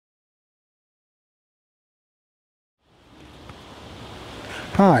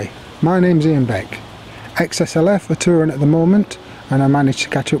Hi, my name's Ian Beck. XSLF are touring at the moment and I managed to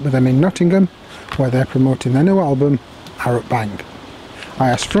catch up with them in Nottingham where they're promoting their new album, Arrup Bang. I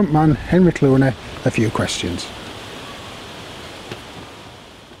asked frontman Henry Cluney a few questions.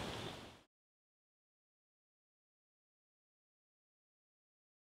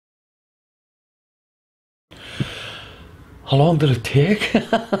 How long did it take?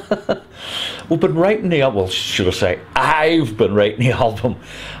 We've been writing the album, well, should I say, I've been writing the album.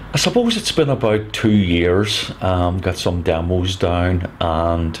 I suppose it's been about 2 years. Got some demos down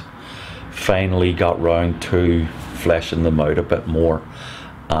and finally got round to fleshing them out a bit more.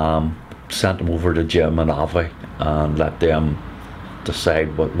 Sent them over to Jim and Avi and let them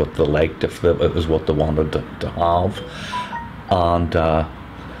decide what they liked, if it was what they wanted to have. And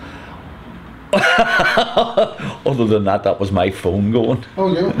other than that, that was my phone going.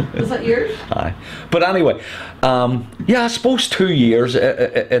 Oh yeah? Was that yours? Aye. But anyway, yeah, I suppose 2 years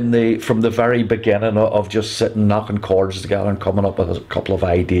from the very beginning of just sitting knocking chords together and coming up with a couple of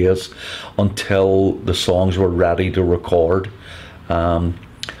ideas until the songs were ready to record.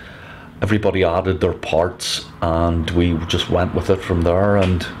 Everybody added their parts and we just went with it from there,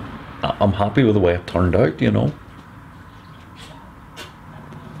 and I'm happy with the way it turned out, you know.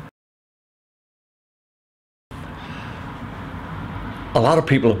 A lot of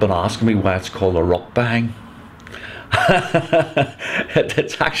people have been asking me why it's called Arrup Bang.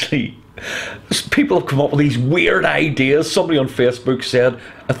 It's actually, people have come up with these weird ideas. Somebody on Facebook said,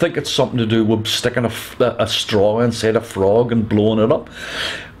 I think it's something to do with sticking a straw inside a frog and blowing it up.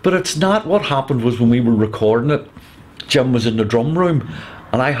 But it's not. What happened was when we were recording it, Jim was in the drum room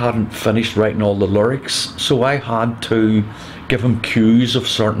and I hadn't finished writing all the lyrics, so I had to give him cues of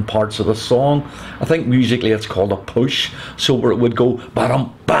certain parts of the song. I think musically it's called a push, so where it would go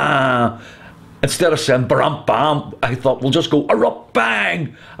ba-dum bam. Instead of saying ba-dum bam, I thought we'll just go Arrup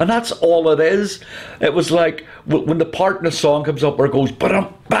Bang, and that's all it is. It was like when the part in the song comes up where it goes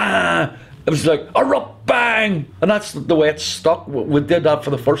ba-dum bam, it was like Arrup Bang, and that's the way it stuck. We did that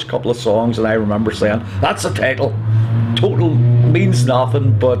for the first couple of songs, and I remember saying that's the title. Total means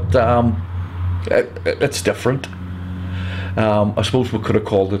nothing, but it's different. I suppose we could have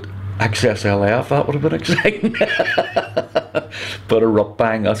called it XSLF, that would have been exciting. But Arrup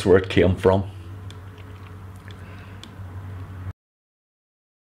Bang, that's where it came from.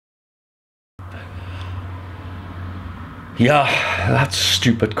 Yeah, that's a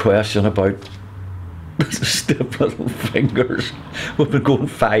stupid question about stiff little fingers. We've been going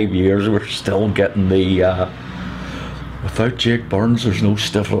 5 years, we're still getting the without Jake Burns there's no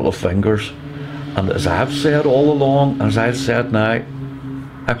stiff little fingers. And as I've said all along, as I've said now, I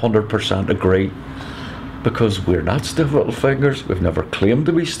 100% agree, because we're not stiff little fingers. We've never claimed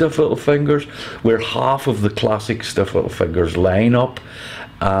to be stiff little fingers. We're half of the classic stiff little fingers lineup.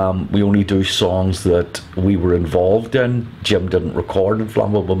 We only do songs that we were involved in. Jim didn't record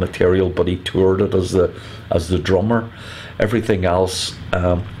Inflammable Material, but he toured it as the drummer. Everything else,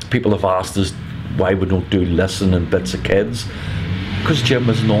 people have asked us why we don't do Listen and Bits of Kids, because Jim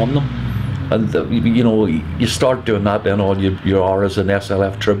isn't on them. And you know, you start doing that, then all you are as an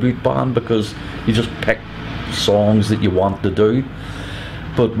SLF tribute band, because you just pick songs that you want to do.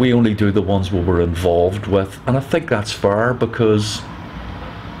 But we only do the ones we were involved with, and I think that's fair, because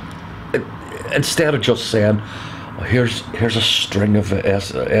instead of just saying, oh, here's a string of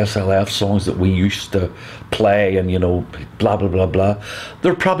SLF songs that we used to play, and you know, blah blah blah blah.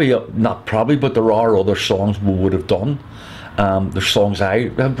 There probably not probably, but there are other songs we would have done. There's songs I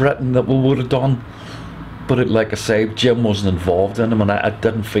have written that we would have done, but like I say, Jim wasn't involved in them, and it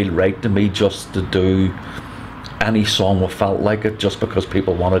didn't feel right to me just to do any song we felt like it just because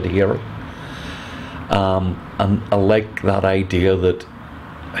people wanted to hear it. And I like that idea that,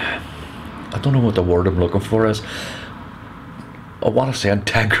 I don't know what the word I'm looking for is. I want to say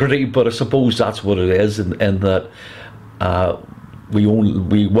integrity, but I suppose that's what it is, in that we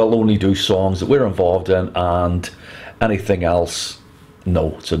will only do songs that we're involved in, and anything else,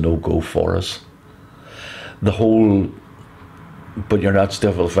 no, it's a no-go for us. The whole, but you're not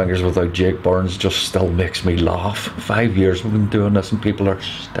stiff little fingers without Jake Burns, just still makes me laugh. 5 years we've been doing this and people are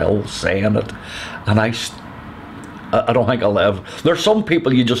still saying it, and I don't think I'll ever. There's some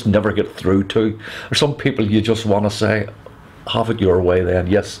people you just never get through to. There's some people you just want to say, have it your way then.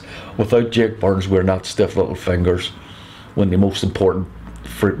 Yes, without Jake Burns we're not stiff little fingers, when the most important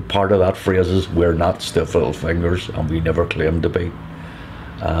part of that phrase is we're not stiff little fingers, and we never claimed to be.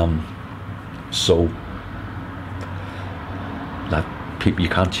 So that you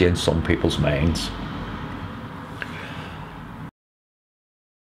can't change some people's minds.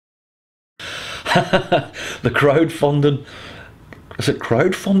 The crowdfunding, is it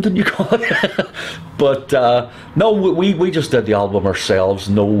crowdfunding you call it? But no, we just did the album ourselves.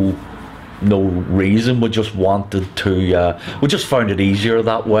 No reason. We just wanted to. We just found it easier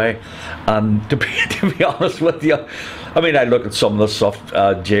that way. And to be honest with you, I mean, I look at some of the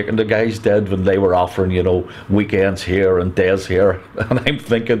stuff Jake and the guys did when they were offering, you know, weekends here and days here, and I'm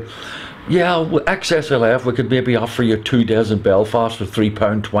thinking, yeah, with XSLF we could maybe offer you 2 days in Belfast for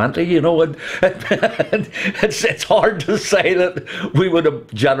 £3.20, you know, and it's hard to say that we would have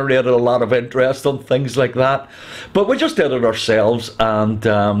generated a lot of interest on things like that, but we just did it ourselves, and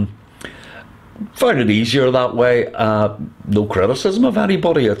found it easier that way. No criticism of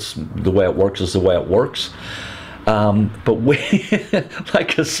anybody. It's the way it works is the way it works. But we,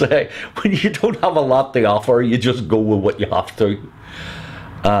 like I say, when you don't have a lot to offer, you just go with what you have to.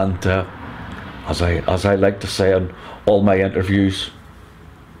 And as I like to say in all my interviews,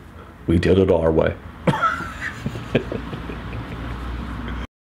 we did it our way.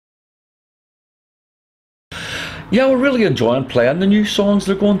 Yeah, we're really enjoying playing the new songs.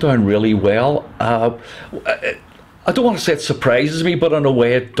 They're going down really well. I don't want to say it surprises me, but in a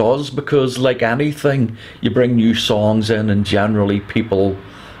way it does, because like anything, you bring new songs in and generally people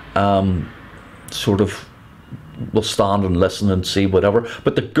sort of will stand and listen and see whatever.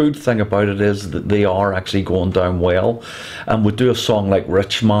 But the good thing about it is that they are actually going down well. And we do a song like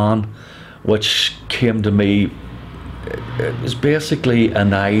Rich Man, which came to me, it was basically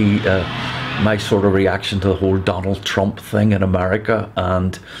my sort of reaction to the whole Donald Trump thing in America,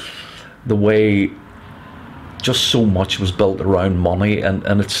 and the way just so much was built around money,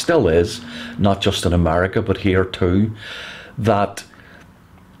 and it still is, not just in America but here too, that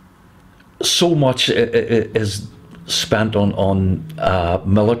so much is spent on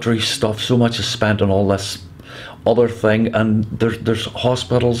military stuff, so much is spent on all this other thing, and there's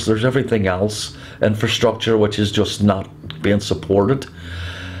hospitals, there's everything else, infrastructure, which is just not being supported.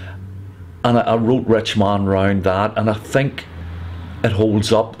 And I wrote Rich Man around that, and I think it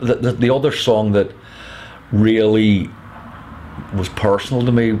holds up. The other song that really was personal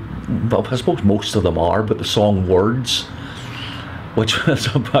to me, well, I suppose most of them are, but the song Words, which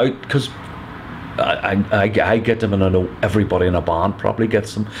was about, because I get them, and I know everybody in a band probably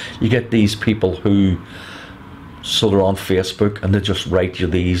gets them. You get these people who, so they're on Facebook and they just write you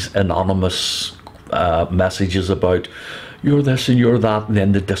these anonymous messages about you're this and you're that, and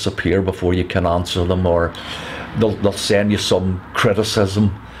then they disappear before you can answer them, or they'll send you some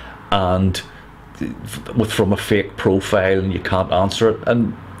criticism and from a fake profile and you can't answer it,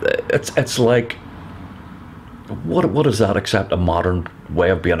 and it's like, what is that except a modern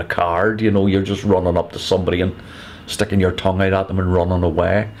way of being a card? You know, you're just running up to somebody and sticking your tongue out at them and running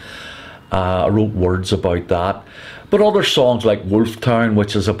away. I wrote Words about that, but other songs like Wolf Town,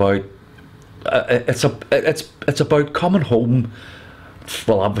 which is about it's about coming home.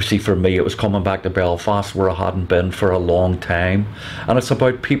 Well, obviously for me it was coming back to Belfast, where I hadn't been for a long time, and it's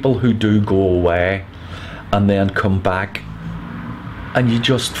about people who do go away and then come back, and you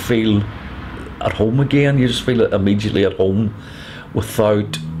just feel at home again. You just feel immediately at home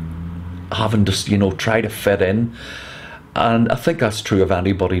without having to, you know, try to fit in. And I think that's true of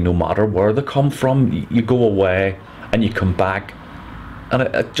anybody, no matter where they come from. You go away and you come back, and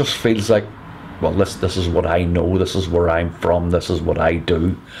it just feels like, well, this is what I know, this is where I'm from, this is what I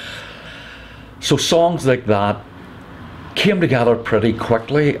do. So songs like that came together pretty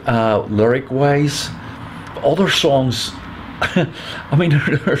quickly, lyric-wise. Other songs, I mean,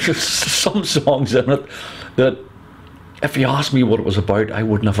 there's just some songs in it that if you asked me what it was about, I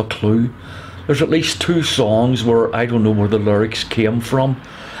wouldn't have a clue. There's at least 2 songs where I don't know where the lyrics came from,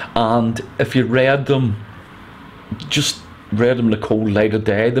 and if you read them, just read them in the cold light of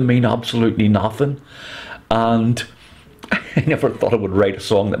day, they mean absolutely nothing. And I never thought I would write a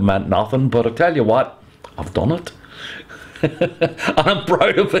song that meant nothing, but I tell you what, I've done it. And I'm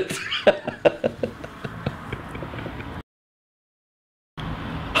proud of it.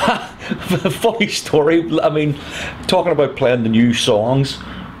 Funny story, I mean, talking about playing the new songs,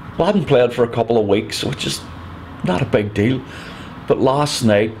 I hadn't played for a couple of weeks, which is not a big deal, but last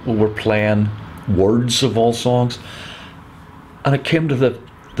night we were playing Words of all songs, and it came to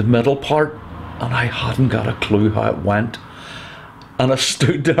the middle part, and I hadn't got a clue how it went, and I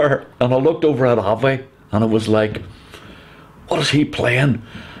stood there and I looked over at Avi and I was like, what is he playing?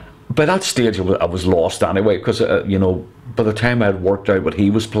 By that stage I was lost anyway, because you know, by the time I had worked out what he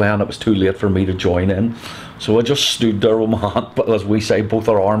was playing, it was too late for me to join in. So I just stood there with my hand, as we say, both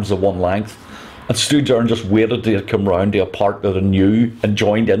our arms at one length, and stood there and just waited till it come round to a part that I knew, and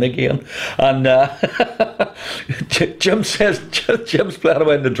joined in again. And Jim's playing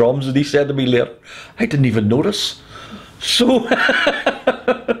away on the drums, and he said to me later, I didn't even notice. So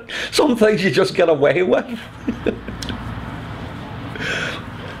some things you just get away with.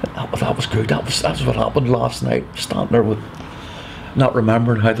 That was good. That's what happened last night. Standing there with not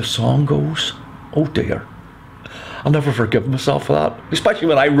remembering how the song goes. Oh dear. I'll never forgive myself for that, especially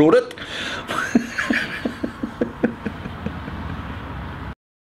when I wrote it.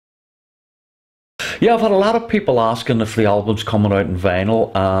 Yeah, I've had a lot of people asking if the album's coming out in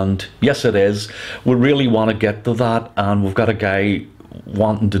vinyl, and yes it is. We really want to get to that, and we've got a guy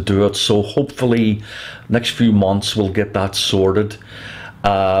wanting to do it, so hopefully next few months we'll get that sorted.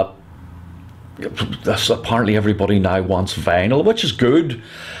 Apparently everybody now wants vinyl, which is good.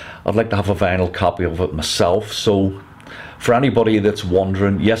 I'd like to have a vinyl copy of it myself, so for anybody that's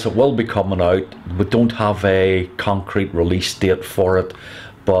wondering, yes, it will be coming out. We don't have a concrete release date for it,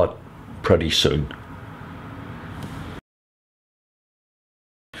 but pretty soon.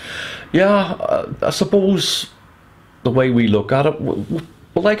 Yeah, I suppose the way we look at it, we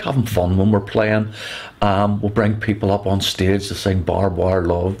like having fun when we're playing. We'll bring people up on stage to sing Barbed Wire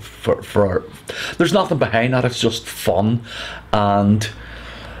Love. There's nothing behind that, it's just fun. And,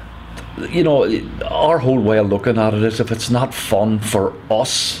 you know, our whole way of looking at it is, if it's not fun for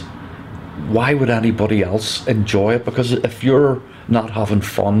us, why would anybody else enjoy it? Because if you're not having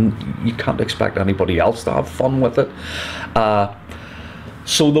fun, you can't expect anybody else to have fun with it.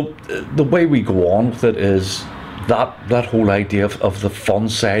 So the way we go on with it is that whole idea of the fun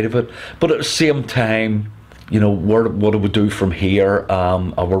side of it, but at the same time, you know, what do we do from here?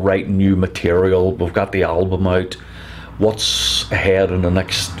 We're writing new material, we've got the album out, what's ahead in the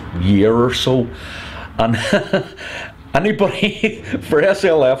next year or so, and anybody for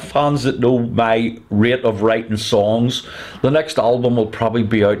SLF fans that know my rate of writing songs, the next album will probably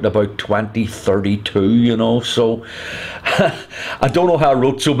be out in about 2032, you know, so I don't know how I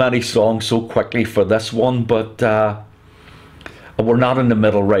wrote so many songs so quickly for this one, but we're not in the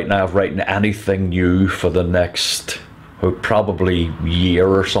middle right now of writing anything new for the next probably year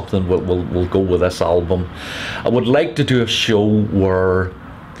or something. We'll go with this album. I would like to do a show where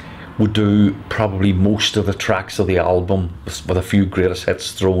we do probably most of the tracks of the album with a few greatest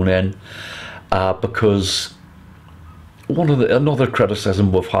hits thrown in, because another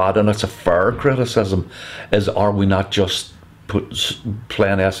criticism we've had, and it's a fair criticism, is are we not just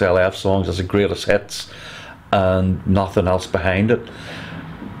playing SLF songs as the greatest hits and nothing else behind it?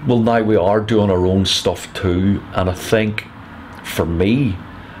 Well, now we are doing our own stuff too, and I think for me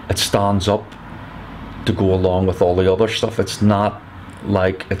it stands up to go along with all the other stuff. It's not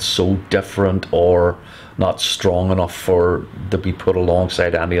like it's so different or not strong enough to be put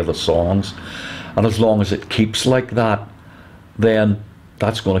alongside any of the songs, and as long as it keeps like that, then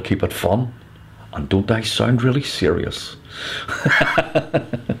that's going to keep it fun. And don't I sound really serious?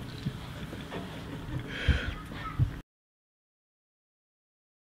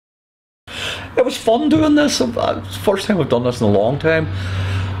 It was fun doing this. It's the first time I've done this in a long time.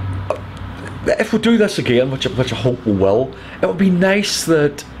 If we do this again, which I hope we will, it would be nice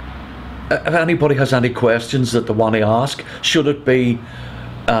that if anybody has any questions that they want to ask, should it be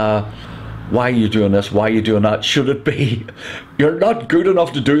why are you doing this, why are you doing that, should it be you're not good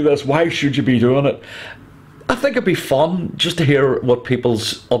enough to do this, why should you be doing it? I think it'd be fun just to hear what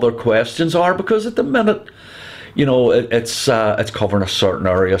people's other questions are, because at the minute, you know, it's covering a certain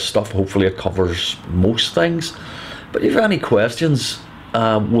area of stuff. Hopefully it covers most things, but if you have any questions,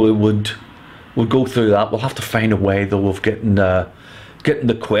 we'll go through that. We'll have to find a way though of getting the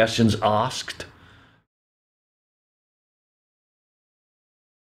questions asked